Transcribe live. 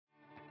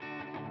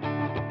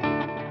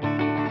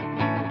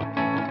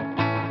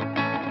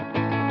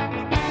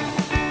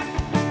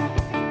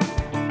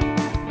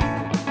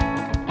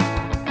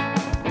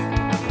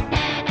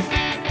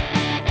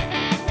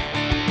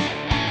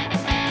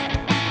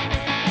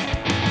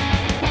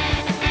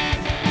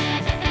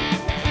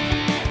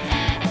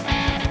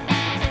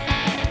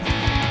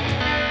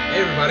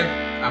everybody.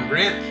 I'm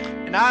Grant.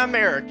 And I'm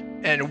Eric.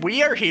 And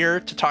we are here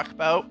to talk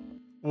about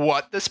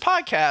what this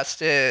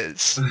podcast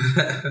is.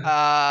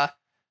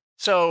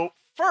 So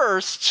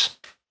first,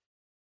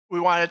 we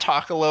want to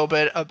talk a little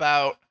bit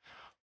about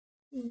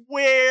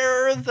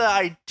where the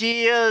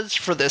ideas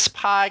for this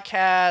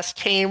podcast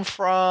came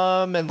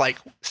from and like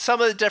some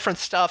of the different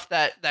stuff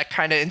that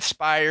kind of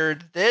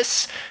inspired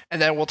this.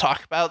 And then we'll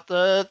talk about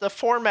the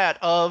format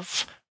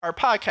of our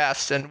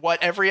podcast and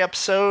what every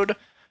episode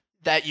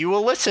that you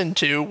will listen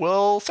to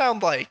will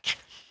sound like.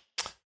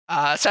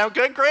 Sound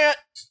good, Grant?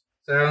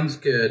 Sounds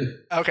good.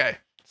 Okay.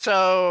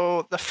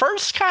 So the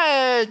first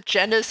kind of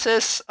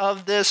genesis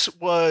of this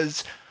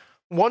was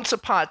once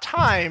upon a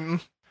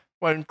time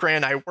when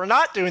Grant and I were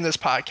not doing this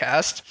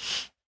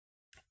podcast.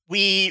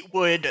 We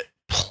would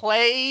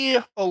play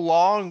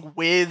along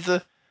with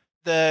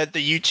the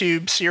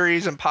YouTube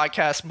series and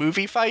podcast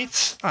Movie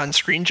Fights on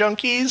Screen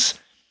Junkies,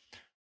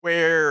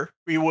 where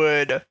we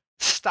would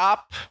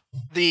stop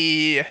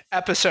the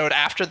episode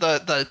after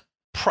the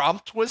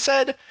prompt was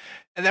said,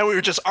 and then we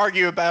would just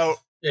argue about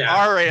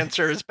our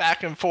answers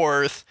back and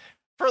forth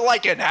for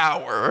like an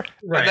hour.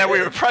 Right. And then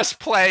we would press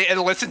play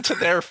and listen to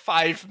their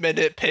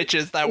 5-minute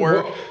pitches that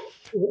were...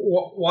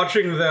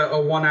 Watching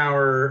a 1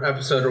 hour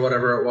episode or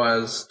whatever it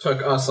was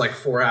took us like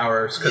 4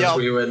 hours because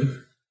we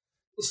would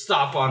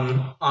stop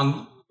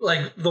on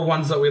like the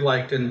ones that we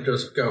liked and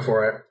just go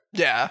for it.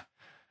 Yeah.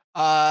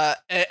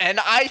 And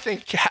I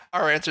think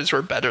our answers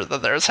were better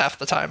than theirs half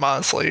the time,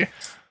 honestly.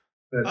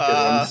 Good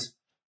ones.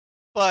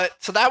 But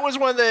so that was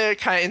one of the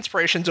kind of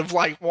inspirations of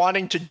like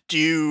wanting to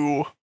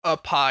do a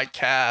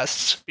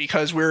podcast,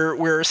 because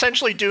we're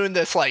essentially doing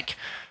this like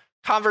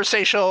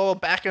conversational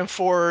back and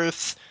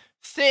forth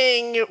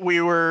thing.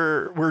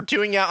 We're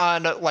doing it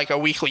on like a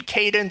weekly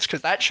cadence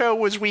because that show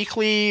was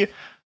weekly,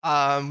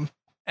 and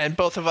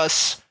both of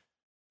us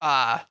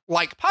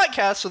like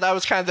podcasts, so that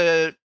was kind of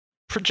the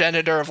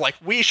progenitor of like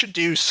we should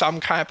do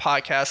some kind of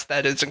podcast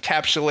that is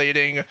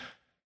encapsulating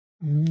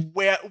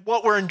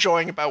what we're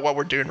enjoying about what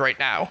we're doing right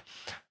now.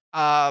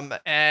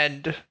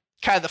 And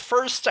kind of the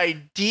first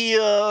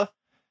idea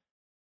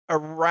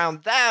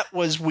around that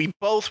was we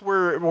both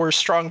were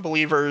strong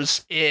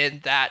believers in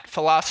that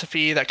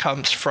philosophy that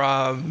comes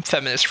from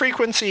feminist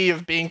frequency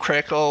of being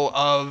critical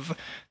of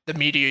the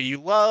media you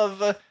love.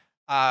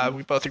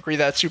 We both agree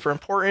that's super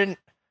important.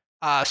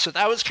 So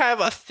that was kind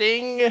of a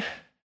thing,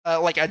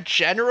 like a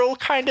general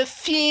kind of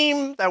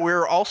theme that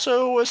we're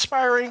also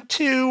aspiring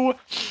to.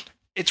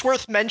 It's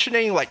worth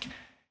mentioning, like,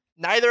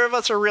 neither of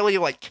us are really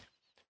like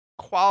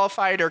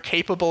qualified or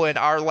capable in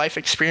our life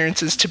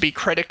experiences to be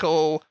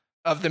critical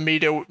of the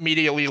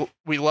media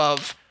we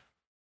love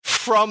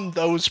from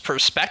those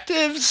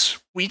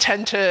perspectives.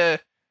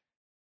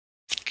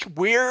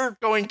 We're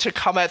going to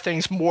come at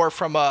things more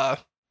from a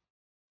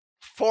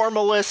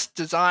formalist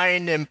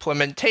design,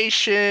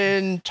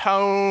 implementation,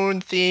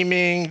 tone,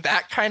 theming,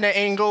 that kind of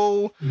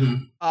angle.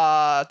 Mm-hmm.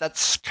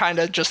 That's kind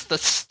of just the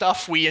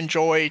stuff we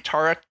enjoy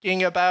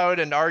talking about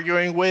and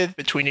arguing with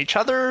between each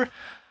other.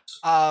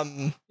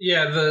 The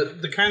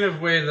kind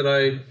of way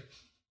that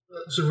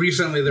so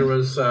recently there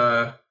was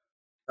a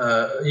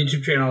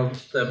YouTube channel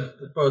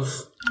that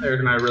both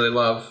Eric and I really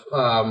love,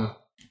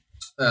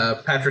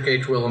 Patrick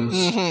H. Willems,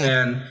 mm-hmm.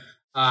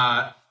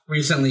 And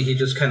recently he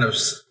just kind of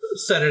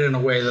said it in a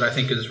way that I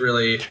think is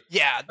really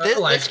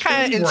this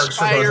kind of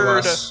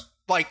inspired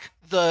like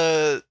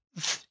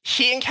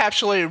he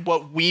encapsulated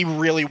what we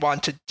really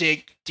want to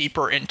dig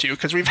deeper into,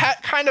 because we've had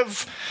kind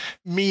of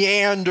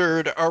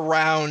meandered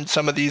around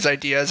some of these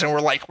ideas and we're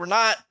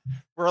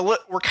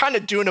kind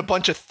of doing a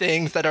bunch of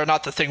things that are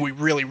not the thing we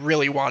really,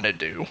 really want to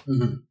do.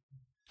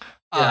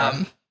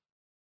 Mm-hmm.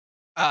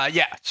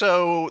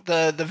 So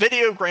the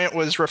video Grant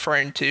was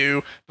referring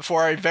to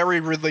before I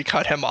very rudely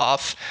cut him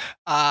off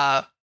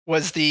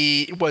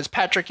was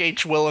Patrick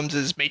H.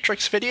 Willems'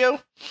 Matrix video.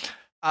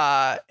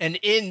 And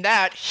in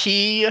that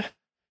he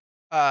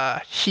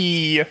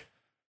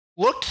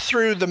looked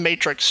through the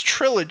Matrix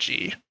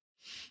trilogy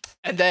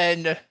and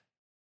then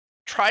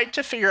tried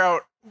to figure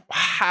out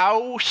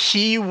how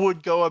he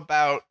would go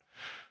about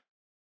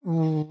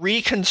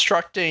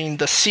reconstructing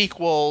the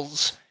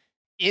sequels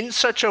in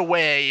such a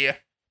way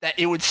that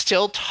it would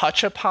still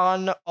touch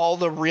upon all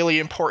the really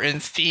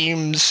important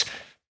themes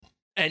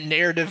and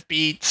narrative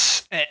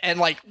beats and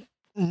like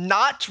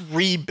not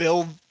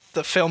rebuild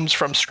the films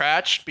from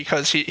scratch,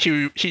 because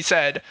he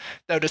said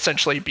that would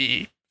essentially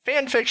be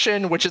fan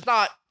fiction, which is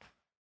not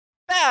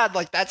bad.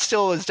 Like, that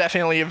still is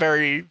definitely a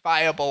very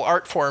viable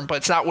art form, but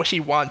it's not what he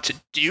wanted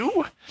to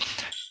do.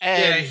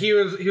 And he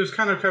was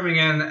kind of coming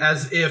in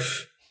as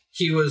if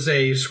he was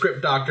a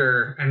script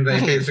doctor, and they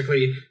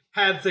basically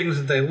had things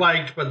that they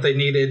liked, but they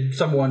needed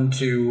someone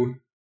to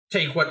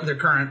take what their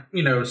current,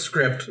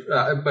 script,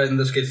 but in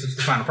this case it's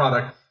the final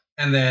product,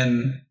 and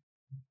then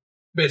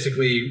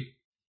basically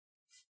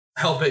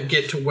help it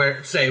get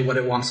to say what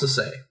it wants to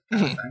say.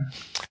 Mm-hmm.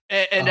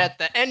 And at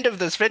the end of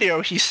this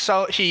video,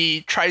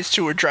 he tries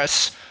to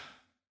address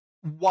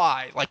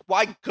why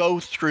go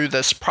through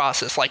this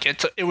process. Like,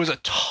 it was a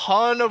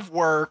ton of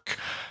work,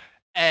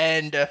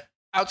 and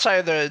outside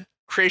of the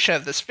creation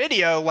of this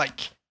video,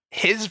 like,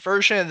 his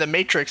version of the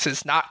Matrix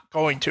is not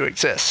going to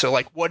exist. So,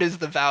 like, what is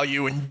the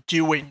value in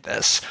doing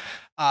this?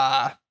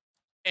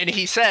 And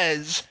he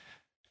says,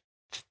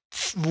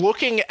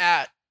 looking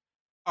at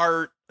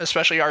art,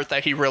 especially art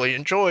that he really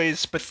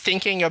enjoys, but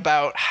thinking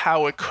about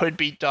how it could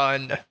be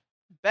done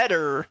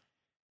better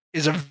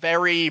is a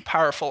very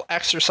powerful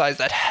exercise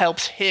that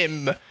helps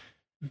him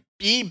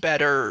be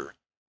better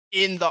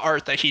in the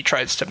art that he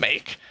tries to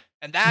make.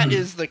 And that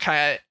is the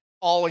kind of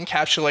all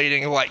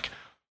encapsulating, like,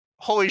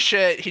 holy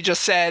shit, he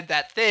just said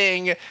that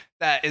thing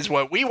that is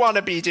what we want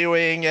to be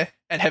doing,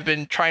 and have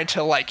been trying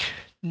to, like,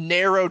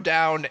 narrow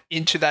down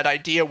into that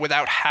idea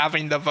without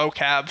having the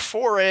vocab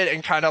for it,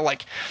 and kind of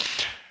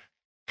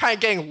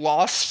getting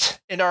lost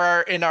in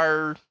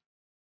our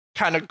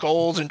kind of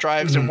goals and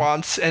drives and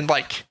wants. And,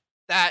 like,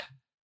 that,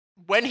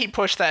 when he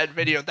pushed that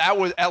video, that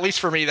was, at least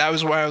for me, that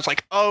was when I was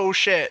like, oh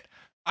shit,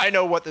 I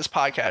know what this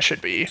podcast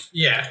should be.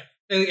 Yeah.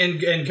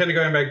 And kind of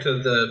going back to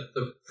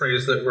the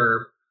phrase that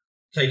we're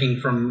taking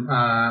from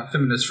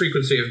Feminist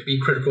Frequency of be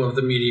critical of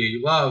the media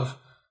you love,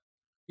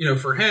 you know,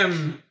 for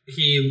him,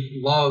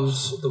 he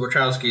loves the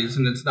Wachowskis,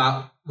 and it's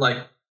not like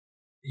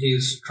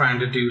he's trying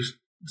to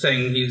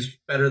saying he's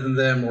better than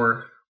them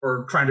or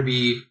trying to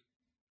be,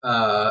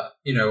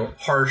 you know,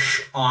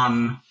 harsh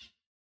on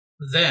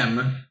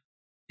them.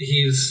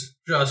 He's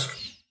just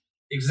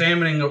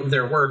examining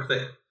their work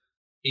that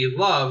he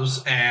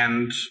loves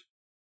and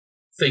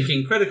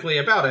thinking critically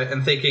about it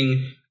and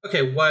thinking,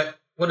 okay, what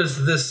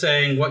is this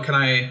saying? What can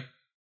I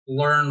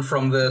learn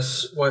from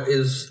this? What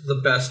is the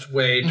best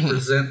way to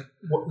present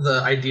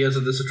the ideas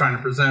that this is trying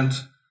to present?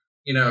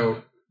 You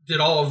know,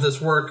 did all of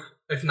this work?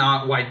 If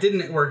not, why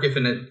didn't it work? If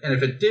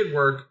it did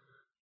work,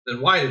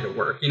 then why did it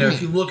work? You know,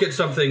 if you look at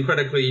something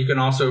critically, you can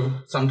also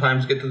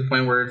sometimes get to the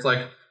point where it's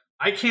like,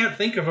 I can't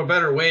think of a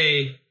better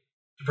way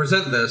to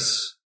present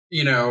this,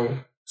 you know,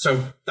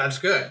 so that's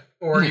good.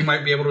 Or you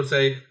might be able to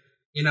say,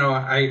 you know,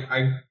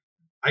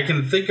 I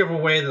can think of a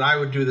way that I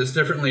would do this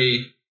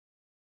differently.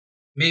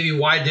 Maybe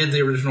why did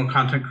the original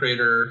content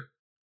creator,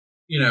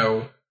 you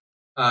know,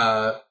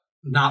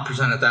 not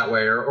present it that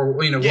way?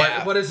 Or you know,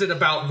 what is it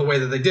about the way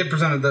that they did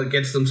present it that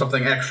gets them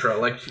something extra?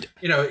 Like,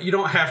 you know, you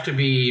don't have to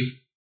be,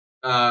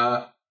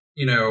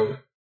 you know,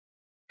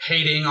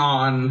 hating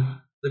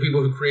on the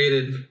people who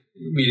created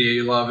media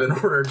you love in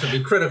order to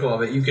be critical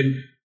of it. You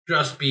can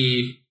just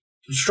be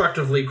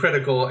constructively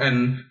critical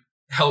and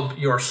help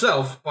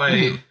yourself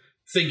by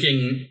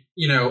thinking,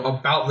 you know,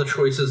 about the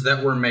choices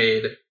that were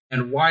made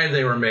and why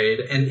they were made,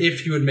 and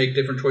if you would make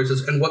different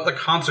choices and what the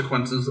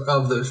consequences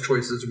of those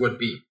choices would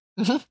be.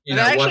 You and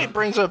that actually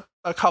brings up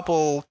a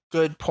couple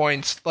good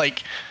points,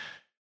 like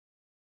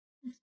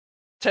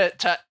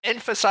to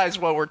emphasize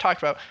what we're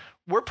talking about.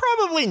 We're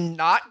probably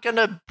not going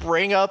to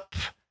bring up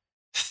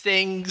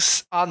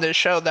things on this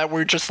show that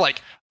we're just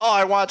like, oh,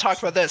 I want to talk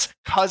about this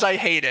because I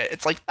hate it.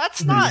 It's like,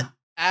 that's not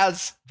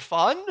as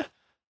fun.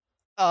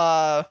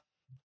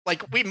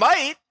 Like, we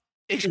might.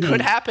 It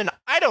could happen.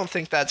 I don't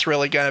think that's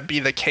really going to be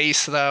the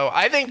case, though.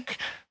 I think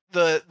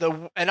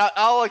and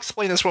I'll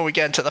explain this when we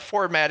get into the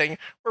formatting.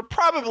 We're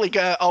probably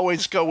going to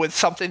always go with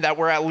something that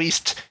we're at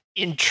least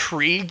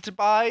intrigued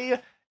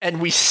by, and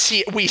we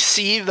see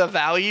the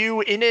value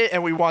in it,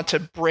 and we want to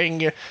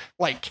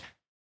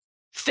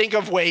think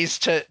of ways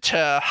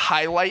to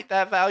highlight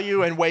that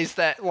value, and ways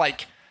that,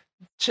 like,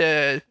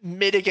 to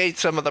mitigate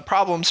some of the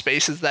problem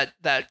spaces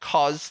that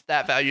cause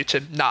that value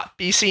to not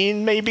be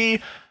seen,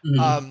 maybe.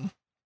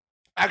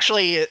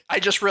 Actually, I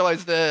just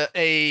realized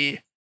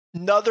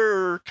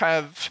another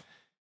kind of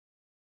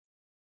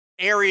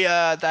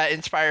area that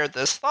inspired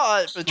this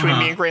thought between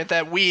me and Grant,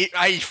 that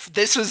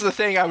this is the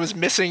thing I was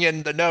missing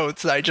in the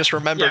notes that I just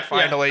remembered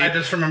finally. Yeah, I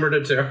just remembered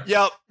it too.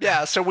 Yep.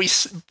 Yeah. So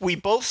we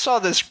both saw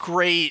this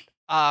great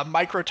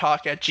micro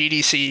talk at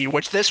GDC,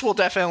 which this will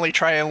definitely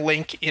try and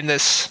link in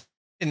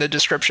the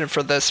description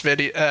for this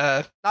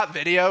video. Not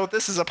video.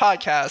 This is a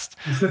podcast,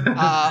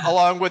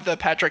 along with the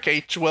Patrick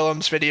H.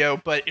 Willems video.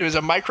 But it was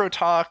a micro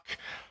talk.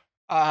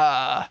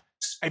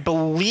 I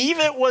believe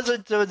it was a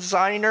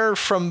designer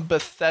from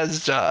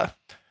Bethesda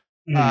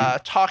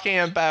talking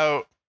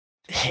about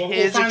his.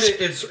 We'll find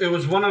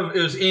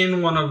it was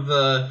in one of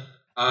the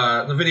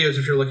videos.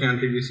 If you're looking on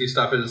GDC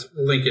stuff,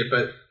 we'll link it.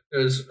 But it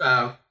was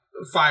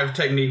 5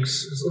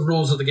 techniques,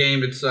 rules of the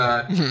game. It's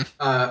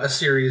a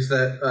series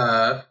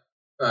that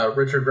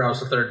Richard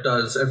Rouse III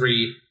does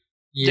every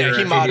year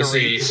he at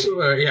moderates.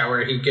 GDC.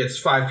 Where he gets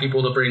 5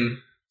 people to bring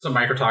some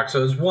microtalk.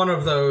 So it's one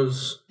of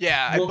those.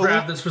 Yeah, we'll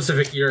grab the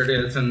specific year it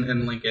is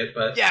and link it.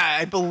 But yeah,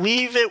 I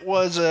believe it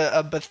was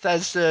a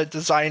Bethesda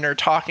designer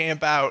talking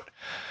about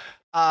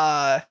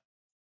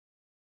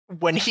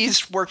when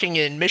he's working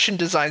in mission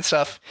design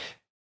stuff,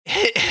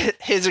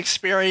 his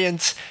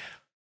experience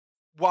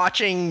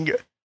watching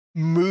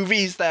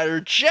movies that are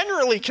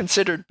generally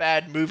considered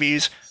bad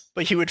movies,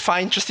 but he would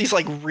find just these,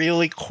 like,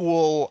 really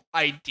cool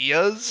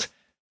ideas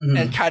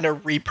and kind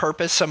of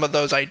repurpose some of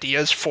those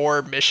ideas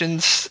for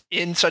missions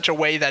in such a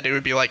way that it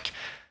would be like,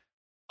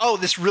 oh,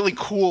 this really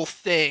cool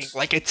thing,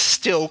 like it's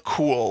still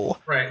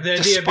cool. Right. The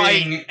idea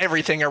despite being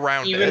everything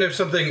around even it. if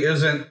something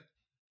isn't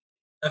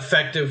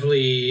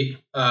effectively,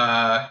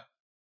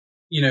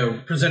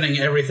 presenting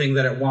everything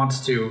that it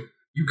wants to,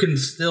 you can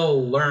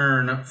still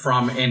learn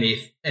from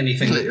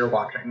anything that you're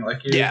watching.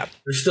 Like,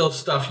 there's still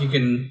stuff you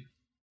can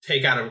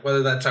take out of it,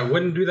 whether that's I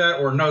wouldn't do that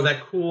or no,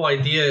 that cool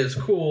idea is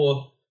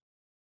cool,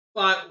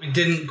 but we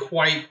didn't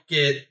quite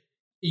get,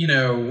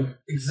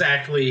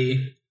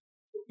 exactly,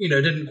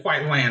 didn't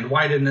quite land.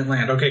 Why didn't it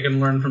land? Okay, I can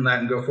learn from that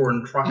and go forward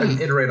and try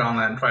and iterate on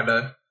that and try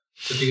to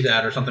do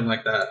that or something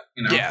like that.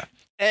 Yeah.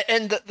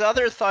 And the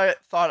other thought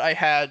I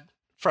had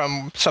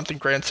from something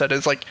Grant said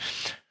is like,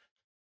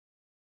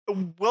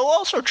 we'll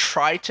also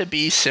try to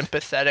be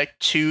sympathetic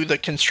to the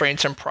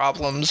constraints and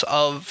problems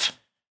of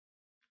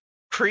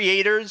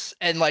creators,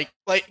 and like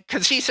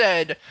because he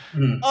said,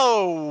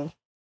 oh,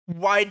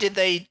 why did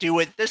they do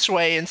it this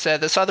way instead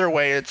of this other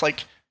way? It's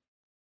like,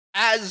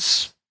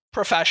 as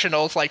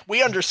professionals, like,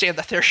 we understand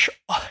that there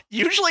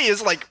usually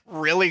is like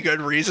really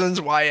good reasons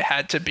why it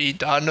had to be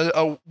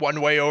done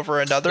one way over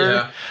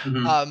another.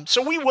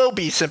 So we will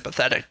be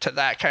sympathetic to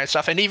that kind of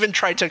stuff, and even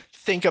try to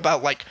think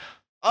about like,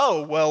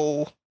 oh,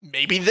 well,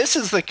 maybe this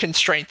is the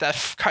constraint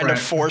that kind of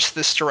forced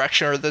this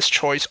direction or this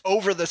choice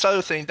over this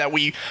other thing that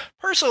we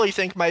personally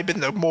think might have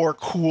been the more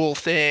cool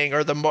thing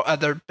or the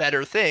other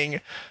better thing,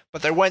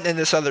 but they went in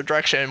this other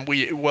direction.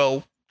 We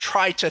will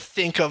try to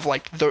think of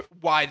like the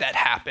why that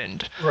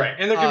happened. Right,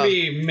 and there can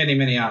be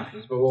many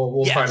options, but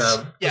we'll try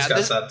to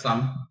discuss that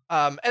some.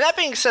 And that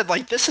being said,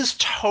 like, this is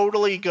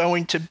totally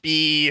going to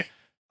be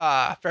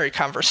very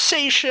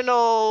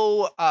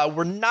conversational.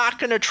 We're not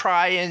going to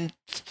try and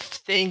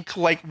think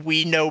like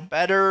we know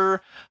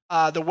better.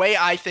 The way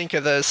I think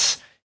of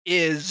this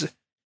is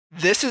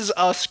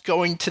us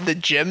going to the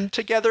gym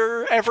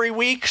together every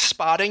week,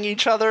 spotting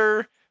each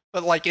other,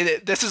 but like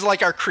this is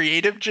like our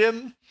creative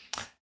gym,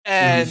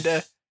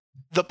 and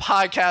the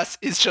podcast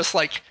is just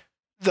like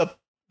the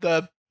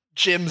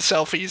gym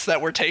selfies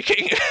that we're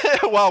taking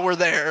while we're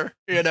there,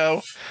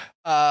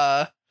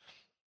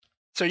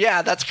 So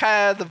yeah, that's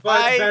kind of the vibe.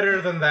 But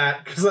better than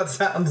that, because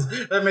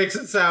that makes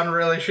it sound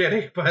really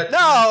shitty. But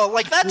no,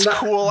 like, that's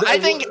cool. I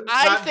think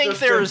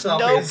there's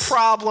no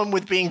problem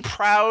with being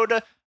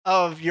proud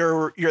of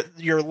your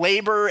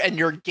labor and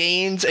your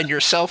gains and your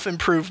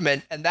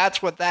self-improvement, and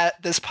that's what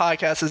this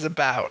podcast is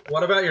about.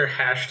 What about your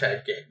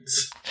hashtag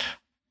gains?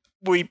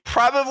 We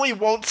probably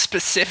won't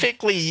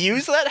specifically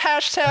use that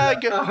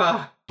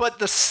hashtag,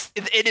 but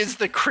it is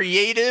the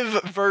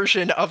creative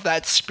version of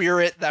that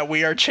spirit that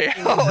we are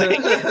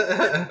channeling.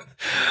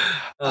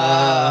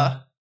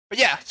 But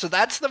yeah, so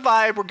that's the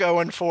vibe we're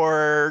going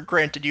for.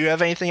 Grant, did you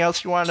have anything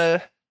else you want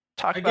to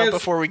talk about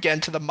before we get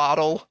into the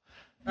model?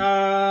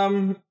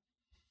 I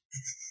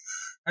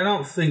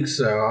don't think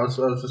so. I was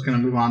just going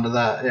to move on to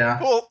that, yeah.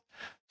 Cool.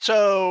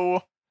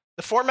 So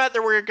the format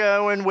that we're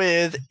going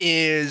with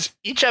is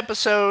each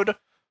episode,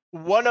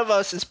 one of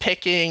us is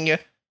picking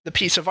the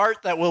piece of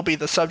art that will be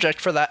the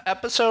subject for that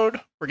episode.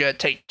 We're going to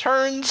take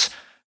turns.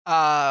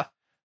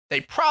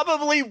 They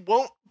probably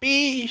won't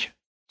be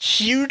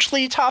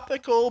hugely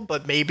topical,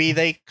 but maybe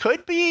they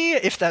could be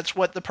if that's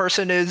what the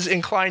person is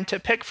inclined to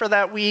pick for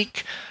that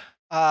week.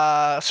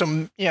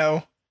 So,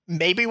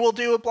 maybe we'll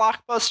do a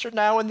blockbuster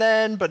now and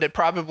then, but it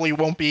probably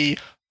won't be,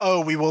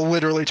 we will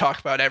literally talk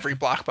about every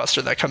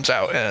blockbuster that comes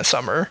out in a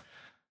summer.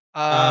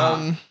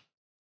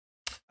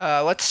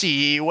 Let's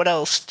see, what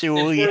else do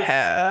we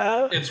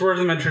have? It's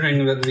worth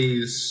mentioning that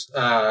these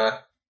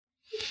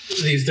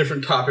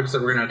different topics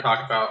that we're going to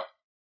talk about,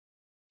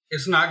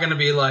 it's not going to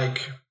be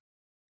like,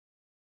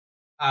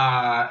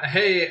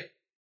 hey,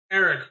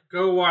 Eric,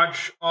 go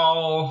watch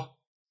all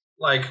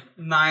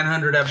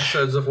 900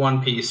 episodes of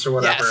One Piece or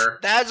whatever. Yes,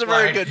 that's a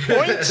very good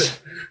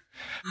point.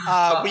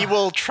 We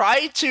will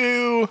try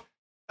to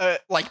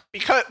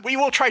because we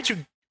will try to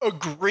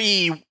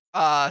agree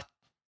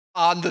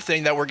on the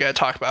thing that we're going to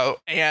talk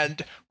about,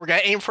 and we're going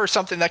to aim for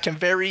something that can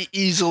very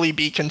easily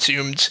be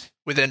consumed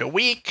within a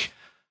week.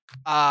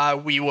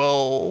 We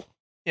will,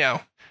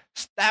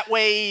 that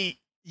way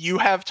you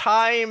have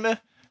time.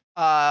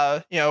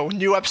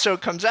 New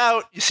episode comes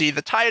out, you see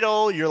the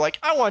title, you're like,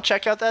 I want to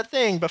check out that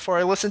thing before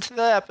I listen to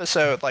the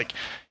episode. Like,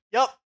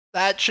 yep,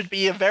 that should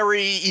be a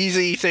very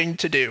easy thing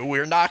to do.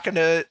 We're not going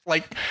to,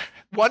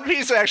 One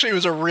Piece actually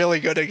was a really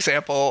good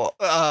example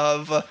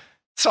of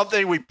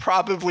something we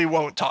probably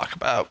won't talk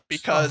about,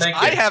 because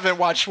I haven't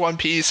watched One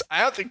Piece.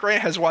 I don't think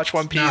Grant has watched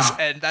One Piece,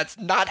 and that's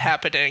not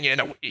happening in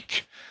a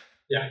week.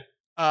 Yeah.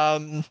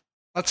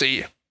 Let's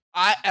see.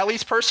 At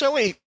least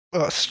personally,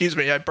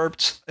 I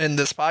burped in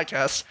this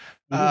podcast.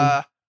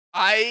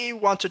 I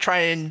want to try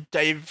and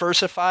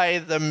diversify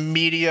the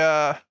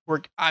media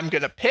I'm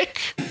going to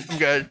pick. I'm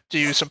going to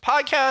do some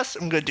podcasts.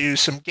 I'm going to do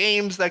some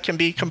games that can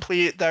be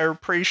complete, that are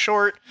pretty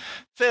short,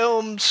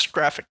 films,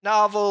 graphic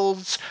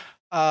novels.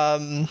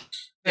 And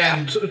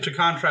to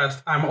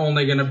contrast, I'm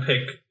only going to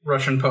pick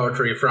Russian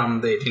poetry from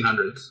the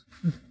 1800s.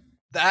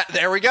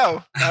 There we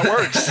go. That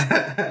works.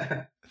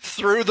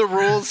 through the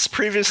rules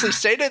previously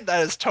stated,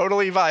 that is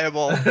totally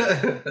viable.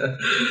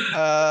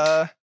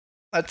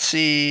 Let's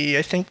see.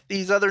 I think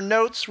these other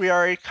notes we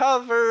already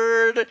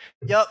covered.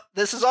 Yep.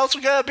 This is also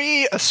going to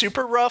be a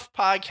super rough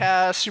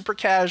podcast, super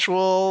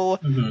casual.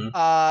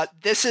 Mhm.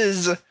 This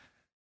is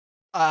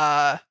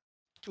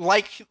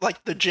like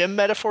the gym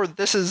metaphor.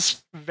 This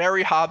is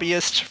very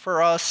hobbyist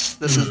for us.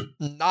 This is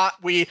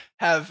not, we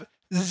have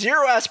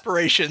zero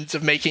aspirations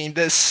of making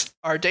this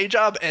our day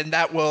job, and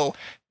that will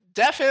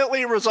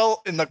definitely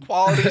result in the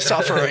quality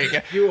suffering.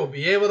 You will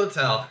be able to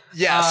tell.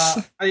 Yes.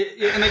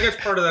 And I guess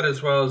part of that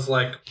as well is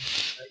like,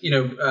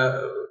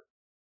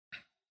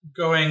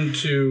 going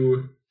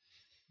to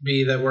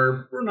be that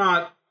we're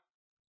going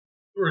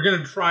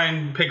to try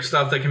and pick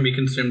stuff that can be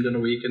consumed in a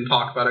week and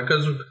talk about it,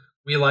 because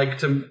we like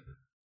to,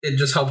 it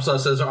just helps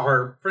us as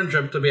our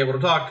friendship to be able to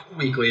talk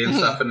weekly and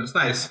stuff, and it's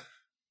nice.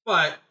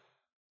 But,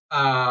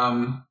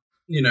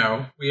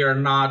 we are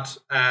not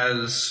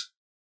as,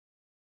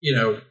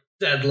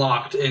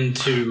 deadlocked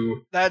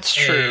into That's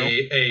true.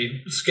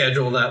 a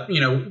schedule that,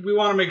 we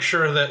want to make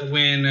sure that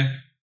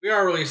when we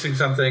are releasing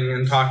something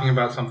and talking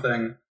about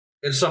something,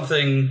 it's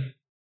something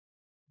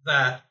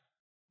that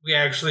we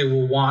actually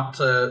will want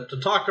to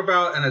talk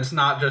about, and it's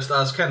not just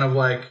us kind of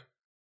like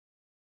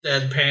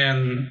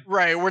deadpan,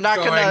 right? We're not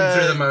going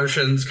through the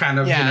motions, kind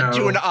of,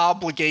 do an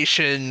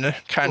obligation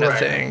kind of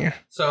thing.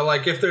 So,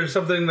 like, if there's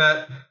something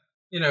that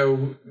we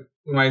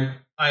might,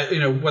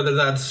 whether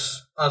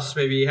that's us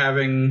maybe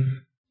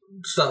having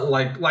stuff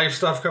like life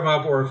stuff come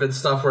up, or if it's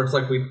stuff where it's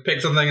like we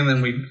pick something and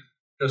then we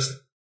just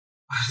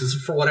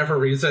for whatever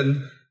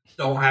reason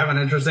don't have an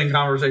interesting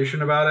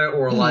conversation about it,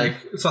 or like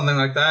something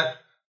like that,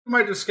 we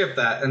might just skip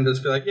that and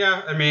just be like,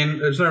 yeah, I mean,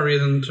 there's no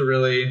reason to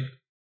really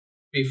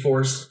be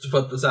forced to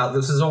put this out.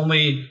 This is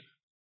only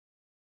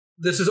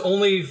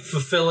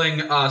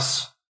fulfilling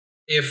us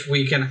if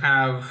we can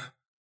have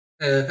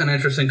an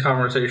interesting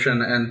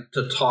conversation and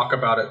to talk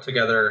about it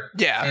together.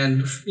 Yeah.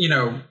 And,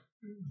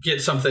 get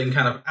something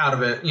kind of out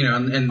of it,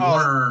 and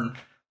learn,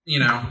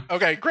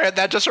 Okay, Grant,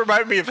 that just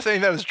reminded me of a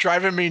thing that was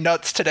driving me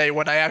nuts today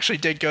when I actually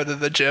did go to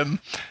the gym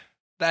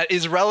that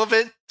is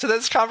relevant to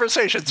this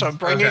conversation, so I'm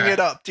bringing it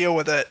up. Deal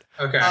with it.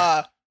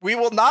 Okay. We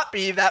will not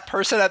be that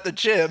person at the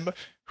gym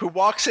who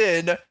walks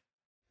in,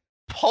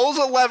 pulls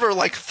a lever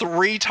like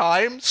 3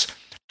 times,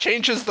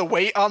 changes the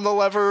weight on the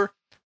lever,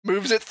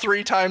 moves it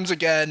 3 times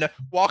again,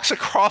 walks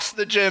across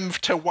the gym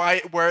to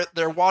where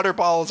their water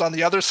bottle is on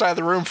the other side of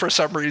the room for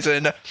some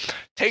reason,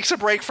 takes a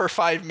break for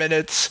 5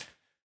 minutes,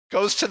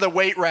 goes to the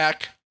weight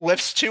rack,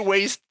 lifts 2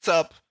 weights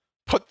up,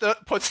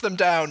 puts them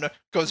down,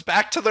 goes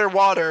back to their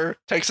water,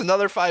 takes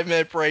another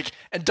 5-minute break,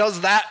 and does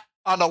that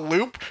on a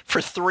loop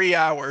for 3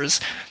 hours.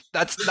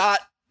 That's not...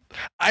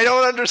 I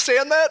don't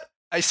understand that.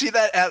 I see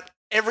that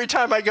every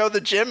time I go to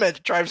the gym,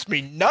 it drives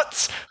me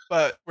nuts,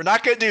 but we're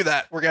not going to do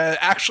that. We're going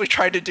to actually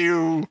try to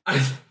do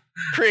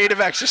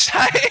creative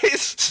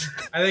exercise.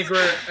 I think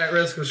we're at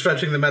risk of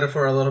stretching the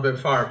metaphor a little bit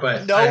far,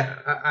 but no,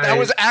 that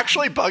was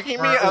actually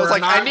bugging me. I was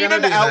like, I need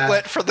an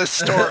outlet for this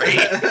story.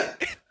 That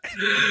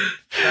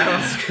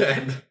was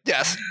good.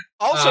 Yes.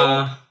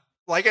 Also,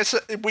 like I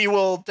said, we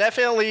will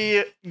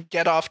definitely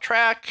get off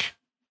track.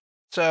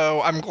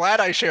 So I'm glad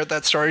I shared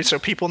that story so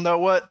people know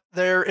what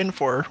they're in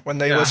for when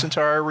they listen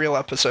to our real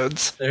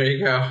episodes. There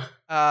you go.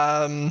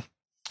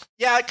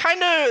 Yeah,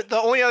 kind of the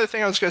only other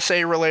thing I was going to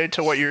say related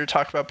to what you were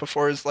talking about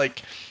before is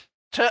like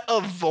to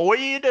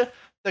avoid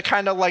the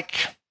kind of like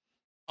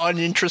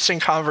uninteresting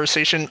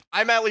conversation,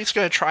 I'm at least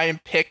going to try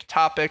and pick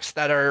topics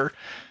that are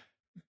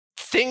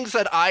things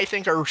that I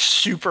think are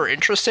super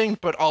interesting,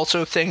 but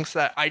also things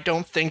that I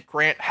don't think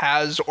Grant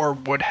has or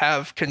would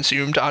have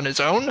consumed on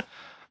his own.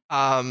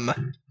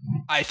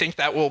 I think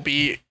that will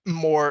be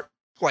more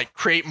like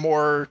create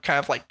more kind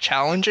of like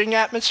challenging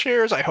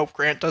atmospheres. I hope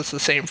Grant does the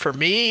same for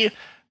me.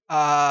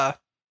 But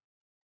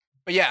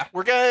yeah,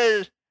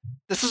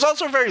 this is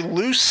also very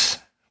loose.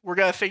 We're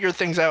gonna figure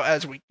things out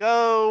as we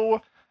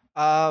go.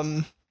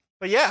 But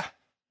yeah.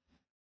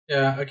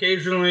 Yeah,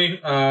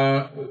 occasionally,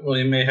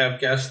 we may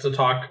have guests to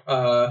talk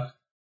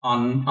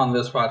on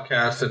this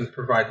podcast and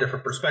provide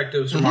different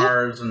perspectives from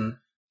ours, and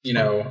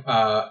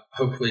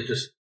hopefully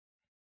just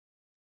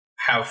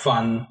have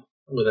fun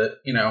with it.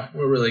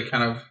 We're really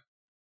kind of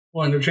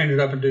willing to change it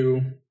up and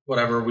do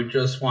whatever. We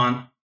just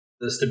want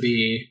this to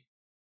be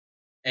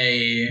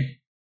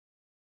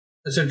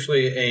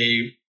essentially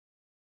a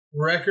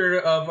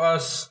record of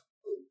us,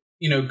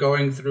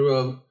 going through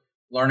a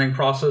learning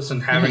process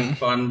and having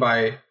fun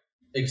by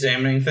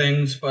examining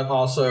things, but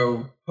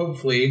also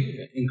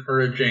hopefully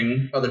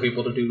encouraging other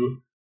people to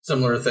do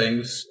similar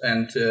things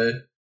and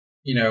to,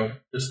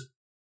 just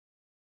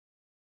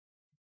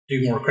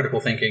do more critical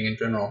thinking in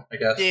general, I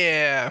guess.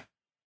 Yeah.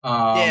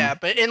 Yeah,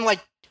 but in like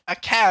a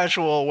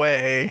casual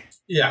way.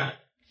 Yeah.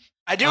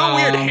 I do a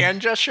weird hand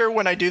gesture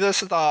when I do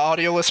this. The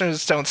audio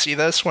listeners don't see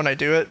this when I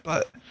do it,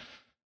 but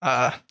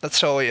that's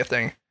totally a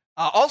thing.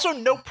 Also,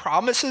 no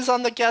promises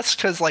on the guests,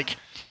 because like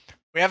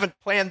we haven't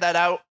planned that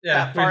out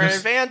that far in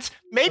advance.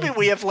 Maybe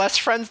we have less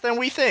friends than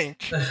we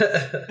think.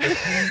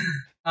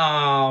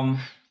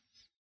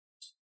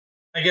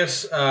 I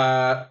guess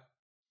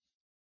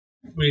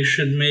we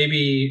should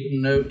maybe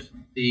note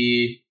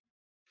the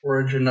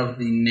origin of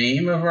the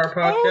name of our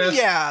podcast. Oh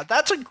yeah,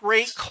 that's a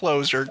great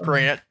closer,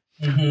 Grant.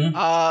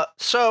 Mm-hmm.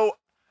 So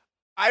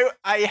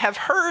I have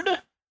heard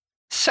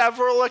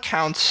several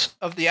accounts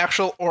of the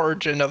actual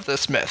origin of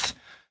this myth.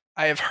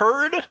 I have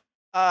heard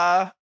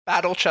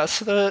Battle Chess,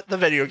 the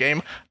video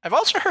game. I've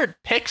also heard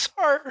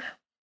Pixar,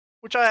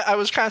 which I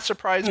was kind of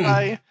surprised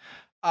by.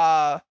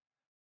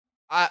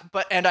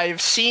 And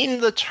I've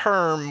seen the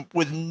term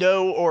with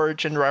no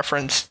origin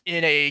reference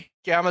in a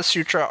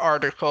Gamasutra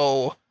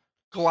article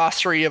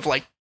glossary of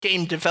like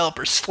game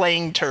developer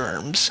slang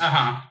terms.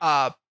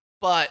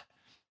 But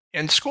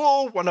in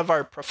school, one of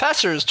our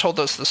professors told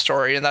us the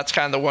story, and that's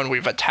kind of the one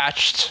we've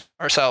attached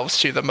ourselves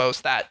to the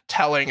most, that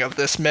telling of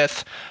this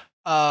myth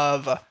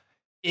of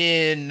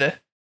in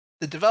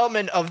the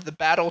development of the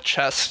Battle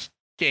Chess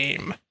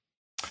game,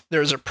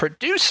 there's a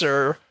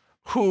producer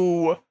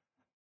who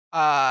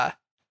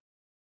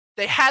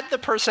they had the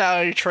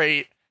personality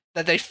trait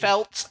that they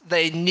felt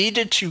they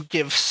needed to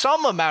give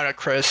some amount of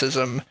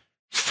criticism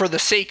for the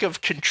sake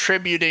of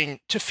contributing,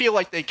 to feel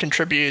like they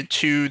contributed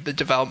to the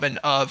development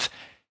of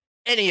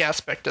any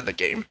aspect of the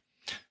game.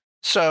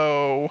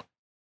 So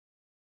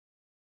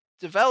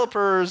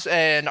developers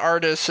and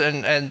artists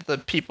and the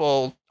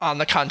people on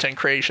the content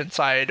creation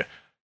side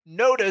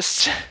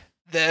noticed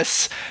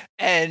this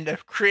and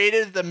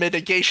created the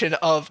mitigation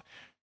of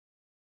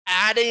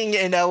adding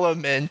an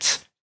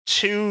element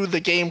to the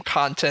game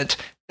content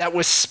that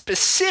was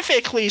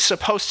specifically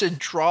supposed to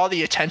draw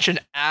the attention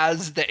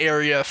as the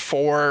area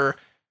for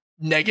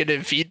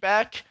negative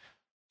feedback,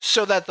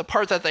 so that the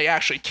part that they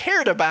actually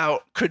cared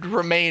about could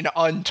remain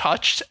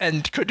untouched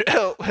and could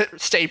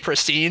stay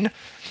pristine.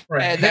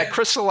 Right. And that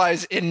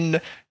crystallized in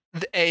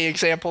a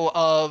example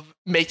of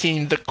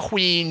making the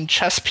Queen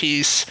chess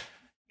piece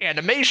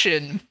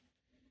animation.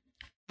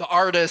 The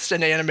artist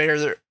and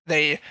animator,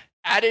 they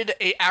added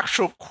a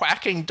actual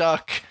quacking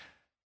duck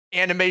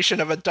animation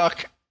of a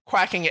duck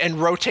quacking and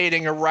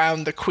rotating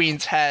around the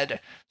Queen's head.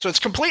 So it's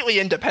completely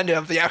independent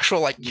of the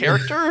actual like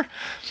character.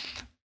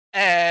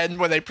 And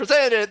when they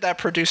presented it, that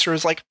producer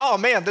was like, oh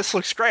man, this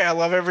looks great. I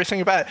love everything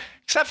about it.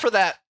 Except for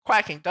that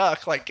quacking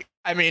duck. Like,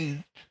 I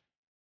mean,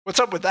 what's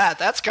up with that?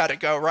 That's got to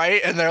go,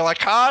 right? And they're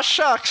like, ah,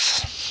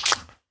 shucks.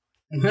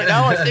 You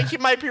know, I think you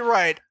might be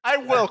right. I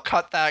will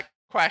cut that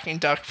quacking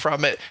duck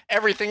from it.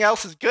 Everything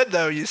else is good,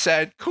 though, you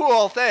said.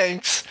 Cool,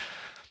 thanks.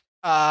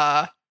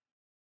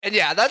 And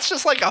yeah, that's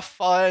just like a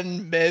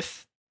fun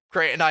myth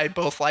Grant and I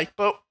both like,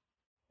 but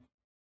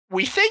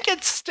we think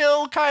it's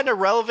still kind of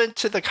relevant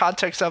to the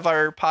context of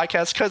our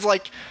podcast, because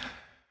like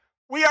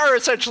we are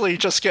essentially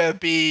just going to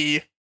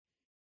be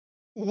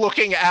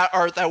looking at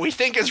art that we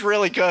think is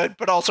really good,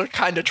 but also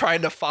kind of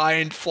trying to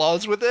find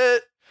flaws with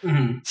it.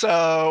 Mm-hmm.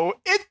 So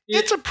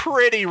it's a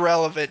pretty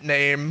relevant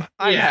name.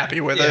 I'm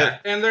happy with it.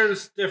 And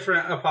there's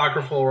different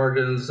apocryphal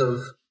origins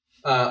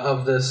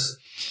of this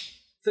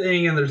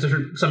thing, and there's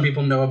some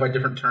people know it by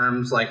different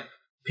terms, like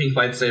pink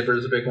lightsaber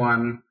is a big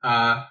one.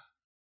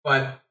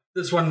 But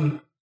this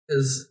one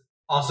is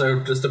also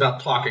just about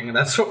talking, and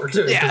that's what we're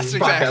doing. Yes,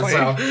 exactly.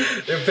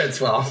 Podcast, so it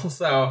fits well.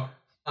 So,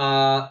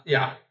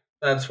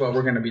 that's what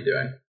we're going to be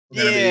doing.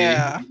 We're going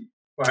to be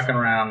walking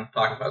around,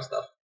 talking about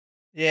stuff.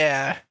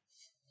 Yeah.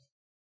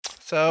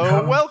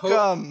 So,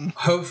 welcome.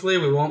 Hopefully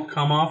we won't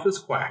come off as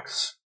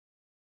quacks.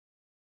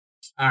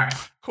 All right.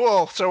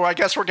 Cool. So I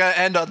guess we're going to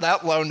end on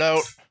that low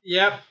note.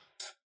 Yep.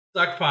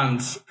 Duck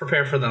puns.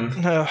 Prepare for them.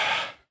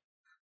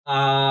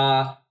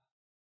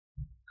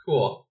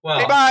 Cool. Well,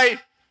 hey, bye.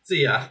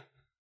 See ya.